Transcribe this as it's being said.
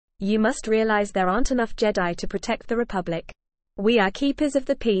You must realize there aren't enough Jedi to protect the Republic. We are keepers of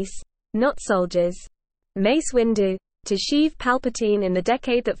the peace, not soldiers. Mace Windu, to Sheev Palpatine. In the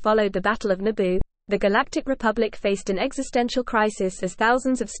decade that followed the Battle of Naboo, the Galactic Republic faced an existential crisis as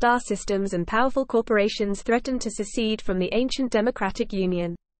thousands of star systems and powerful corporations threatened to secede from the ancient Democratic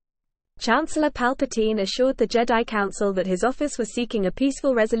Union. Chancellor Palpatine assured the Jedi Council that his office was seeking a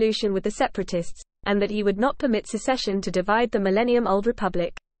peaceful resolution with the Separatists, and that he would not permit secession to divide the Millennium-Old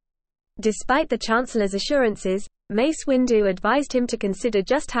Republic. Despite the Chancellor's assurances, Mace Windu advised him to consider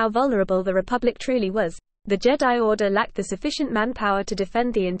just how vulnerable the Republic truly was. The Jedi Order lacked the sufficient manpower to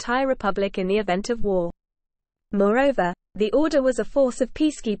defend the entire Republic in the event of war. Moreover, the Order was a force of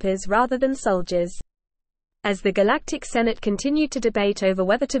peacekeepers rather than soldiers. As the Galactic Senate continued to debate over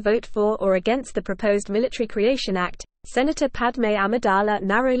whether to vote for or against the proposed Military Creation Act, Senator Padme Amidala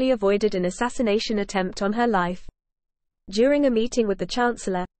narrowly avoided an assassination attempt on her life. During a meeting with the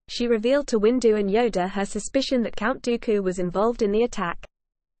Chancellor, she revealed to Windu and Yoda her suspicion that Count Dooku was involved in the attack.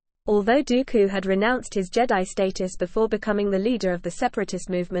 Although Dooku had renounced his Jedi status before becoming the leader of the separatist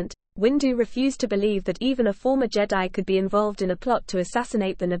movement, Windu refused to believe that even a former Jedi could be involved in a plot to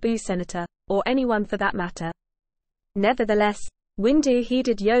assassinate the Naboo senator, or anyone for that matter. Nevertheless, Windu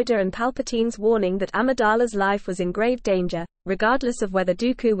heeded Yoda and Palpatine's warning that Amidala's life was in grave danger, regardless of whether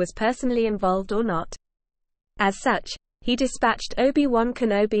Dooku was personally involved or not. As such, he dispatched Obi-Wan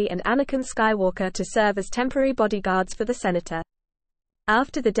Kenobi and Anakin Skywalker to serve as temporary bodyguards for the senator.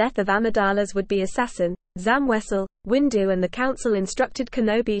 After the death of Amidala's would-be assassin, Zam Wesell, Windu and the Council instructed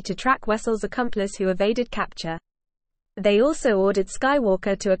Kenobi to track Wesell's accomplice who evaded capture. They also ordered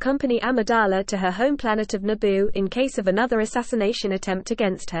Skywalker to accompany Amidala to her home planet of Naboo in case of another assassination attempt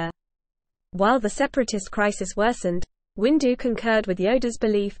against her. While the separatist crisis worsened, Windu concurred with Yoda's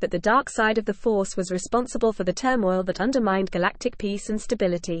belief that the dark side of the Force was responsible for the turmoil that undermined galactic peace and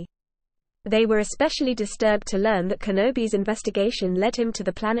stability. They were especially disturbed to learn that Kenobi's investigation led him to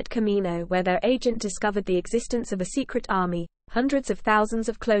the planet Kamino, where their agent discovered the existence of a secret army, hundreds of thousands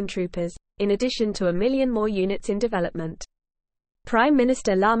of clone troopers, in addition to 1 million more units in development. Prime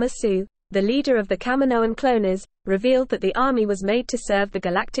Minister Lama Su, the leader of the Kaminoan cloners, revealed that the army was made to serve the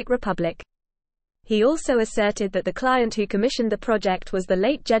Galactic Republic. He also asserted that the client who commissioned the project was the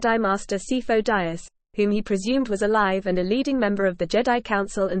late Jedi Master Sifo Dyas, whom he presumed was alive and a leading member of the Jedi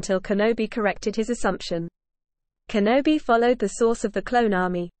Council until Kenobi corrected his assumption. Kenobi followed the source of the clone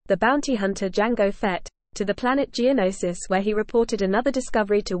army, the bounty hunter Jango Fett, to the planet Geonosis, where he reported another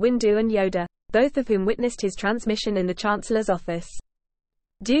discovery to Windu and Yoda, both of whom witnessed his transmission in the Chancellor's office.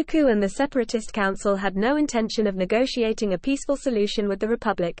 Dooku and the Separatist Council had no intention of negotiating a peaceful solution with the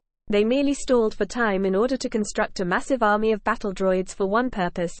Republic. They merely stalled for time in order to construct a massive army of battle droids for one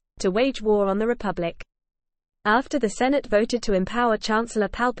purpose: to wage war on the Republic. After the Senate voted to empower Chancellor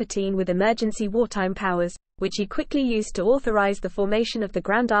Palpatine with emergency wartime powers, which he quickly used to authorize the formation of the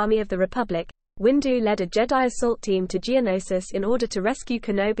Grand Army of the Republic, Windu led a Jedi assault team to Geonosis in order to rescue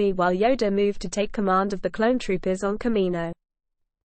Kenobi while Yoda moved to take command of the clone troopers on Kamino.